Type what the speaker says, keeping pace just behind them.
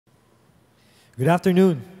Good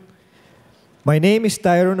afternoon. My name is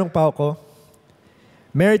Tyrone Ongpauco,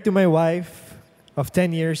 married to my wife of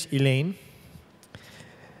 10 years, Elaine.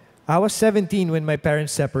 I was 17 when my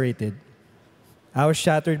parents separated. I was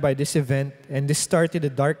shattered by this event, and this started a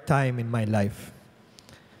dark time in my life.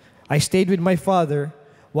 I stayed with my father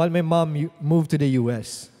while my mom moved to the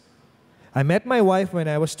US. I met my wife when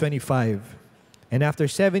I was 25, and after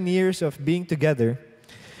 7 years of being together,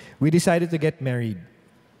 we decided to get married.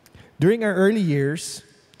 During our early years,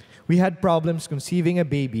 we had problems conceiving a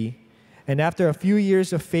baby, and after a few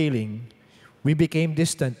years of failing, we became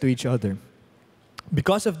distant to each other.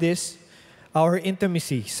 Because of this, our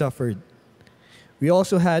intimacy suffered. We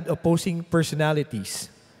also had opposing personalities.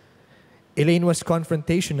 Elaine was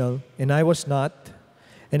confrontational, and I was not,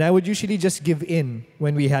 and I would usually just give in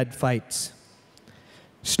when we had fights.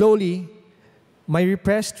 Slowly, my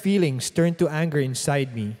repressed feelings turned to anger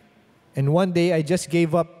inside me, and one day I just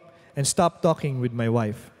gave up and stopped talking with my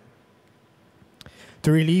wife.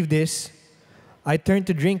 To relieve this, I turned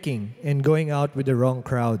to drinking and going out with the wrong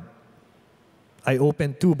crowd. I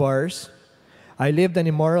opened 2 bars. I lived an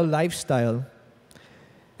immoral lifestyle.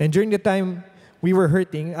 And during the time we were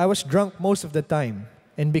hurting, I was drunk most of the time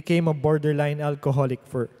and became a borderline alcoholic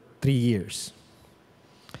for 3 years.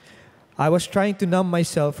 I was trying to numb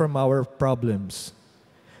myself from our problems.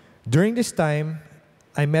 During this time,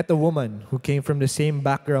 I met a woman who came from the same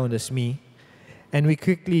background as me, and we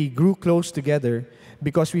quickly grew close together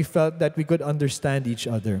because we felt that we could understand each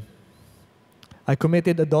other. I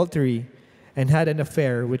committed adultery and had an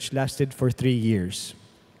affair which lasted for 3 years.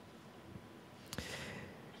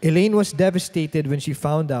 Elaine was devastated when she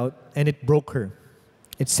found out, and it broke her.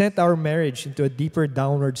 It sent our marriage into a deeper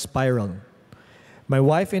downward spiral. My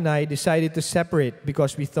wife and I decided to separate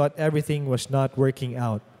because we thought everything was not working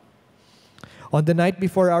out. On the night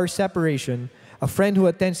before our separation, a friend who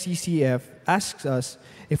attends CCF asked us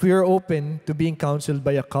if we were open to being counseled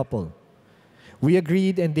by a couple. We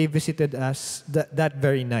agreed, and they visited us that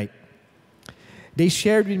very night. They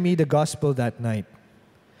shared with me the gospel that night.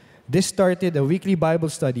 This started a weekly Bible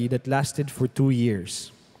study that lasted for 2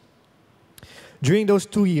 years. During those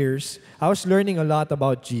 2 years, I was learning a lot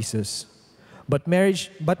about Jesus. But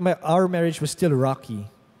our marriage was still rocky.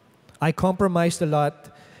 I compromised a lot,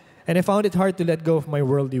 and I found it hard to let go of my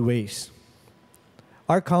worldly ways.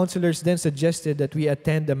 Our counselors then suggested that we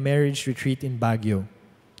attend a marriage retreat in Baguio.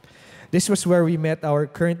 This was where we met our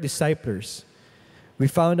current disciples. We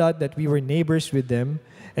found out that we were neighbors with them,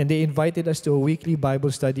 and they invited us to a weekly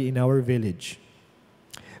Bible study in our village.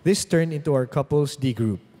 This turned into our couples D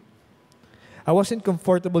group. I wasn't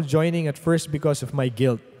comfortable joining at first because of my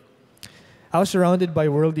guilt. I was surrounded by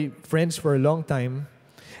worldly friends for a long time,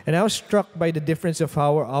 and I was struck by the difference of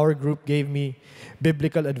how our group gave me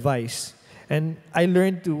biblical advice, and I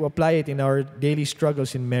learned to apply it in our daily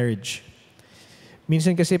struggles in marriage.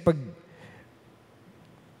 Minsan kasi pag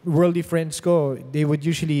worldly friends ko, they would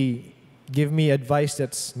usually give me advice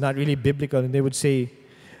that's not really biblical, and they would say,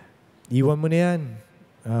 iwan mo na yan,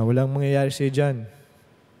 walang mangyayari sa'yo dyan.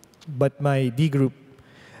 But my D group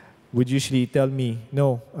would usually tell me,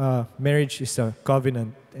 no, marriage is a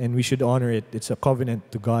covenant and we should honor it. It's a covenant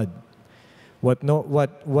to God. What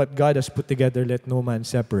God has put together, let no man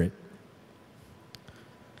separate.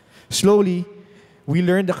 Slowly, we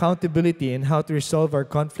learned accountability and how to resolve our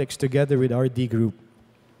conflicts together with our D group.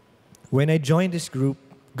 When I joined this group,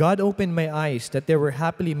 God opened my eyes that there were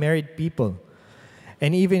happily married people,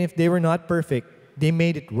 and even if they were not perfect, they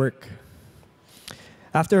made it work.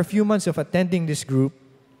 After a few months of attending this group,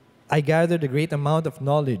 I gathered a great amount of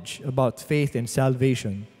knowledge about faith and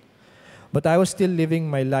salvation, but I was still living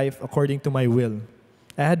my life according to my will.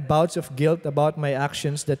 I had bouts of guilt about my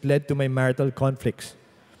actions that led to my marital conflicts.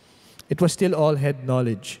 It was still all head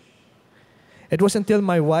knowledge. It was until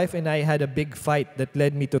my wife and I had a big fight that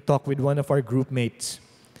led me to talk with one of our group mates.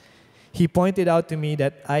 He pointed out to me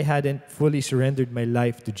that I hadn't fully surrendered my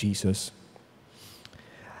life to Jesus.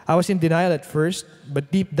 I was in denial at first, but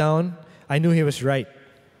deep down, I knew he was right.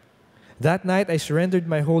 That night, I surrendered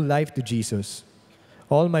my whole life to Jesus.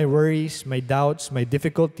 All my worries, my doubts, my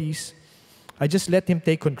difficulties, I just let him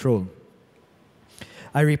take control.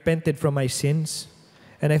 I repented from my sins,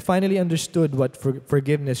 and I finally understood what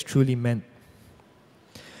forgiveness truly meant.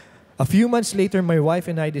 A few months later, my wife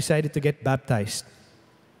and I decided to get baptized.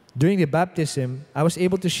 During the baptism, I was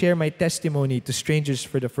able to share my testimony to strangers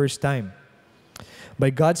for the first time.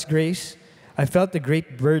 By God's grace, I felt a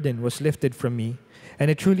great burden was lifted from me, and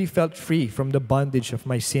I truly felt free from the bondage of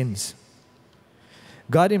my sins.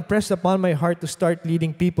 God impressed upon my heart to start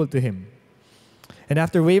leading people to Him. And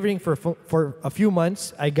after wavering for a few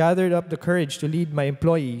months, I gathered up the courage to lead my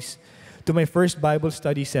employees to my first Bible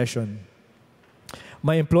study session.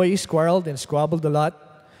 My employees quarreled and squabbled a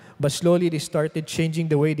lot, but slowly they started changing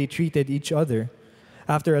the way they treated each other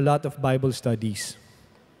after a lot of Bible studies.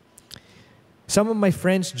 Some of my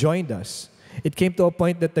friends joined us. It came to a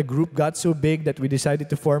point that the group got so big that we decided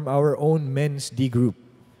to form our own men's D group.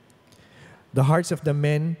 The hearts of the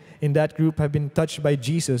men in that group have been touched by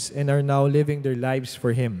Jesus and are now living their lives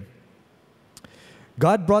for Him.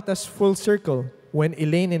 God brought us full circle when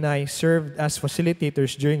Elaine and I served as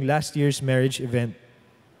facilitators during last year's marriage event.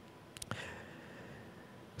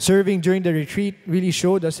 Serving during the retreat really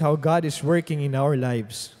showed us how God is working in our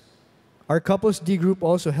lives. Our couples D group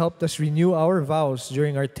also helped us renew our vows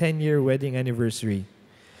during our 10-year wedding anniversary.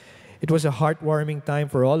 It was a heartwarming time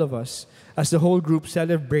for all of us as the whole group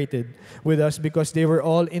celebrated with us because they were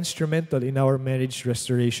all instrumental in our marriage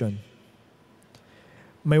restoration.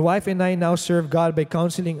 My wife and I now serve God by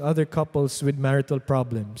counseling other couples with marital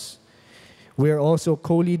problems. We are also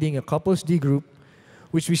co-leading a couples D group,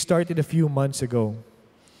 which we started a few months ago.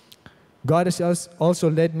 God has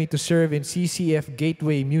also led me to serve in CCF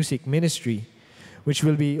Gateway Music Ministry, which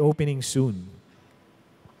will be opening soon.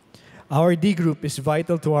 Our D group is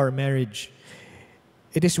vital to our marriage.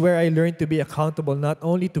 It is where I learned to be accountable not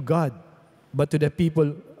only to God, but to the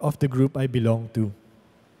people of the group I belong to.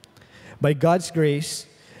 By God's grace,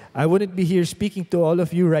 I wouldn't be here speaking to all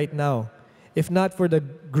of you right now, if not for the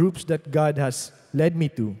groups that God has led me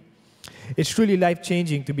to. It's truly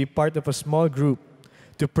life-changing to be part of a small group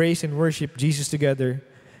to praise and worship Jesus together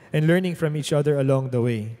and learning from each other along the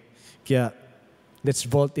way. Kaya, let's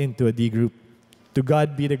vault into a D group. To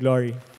God be the glory.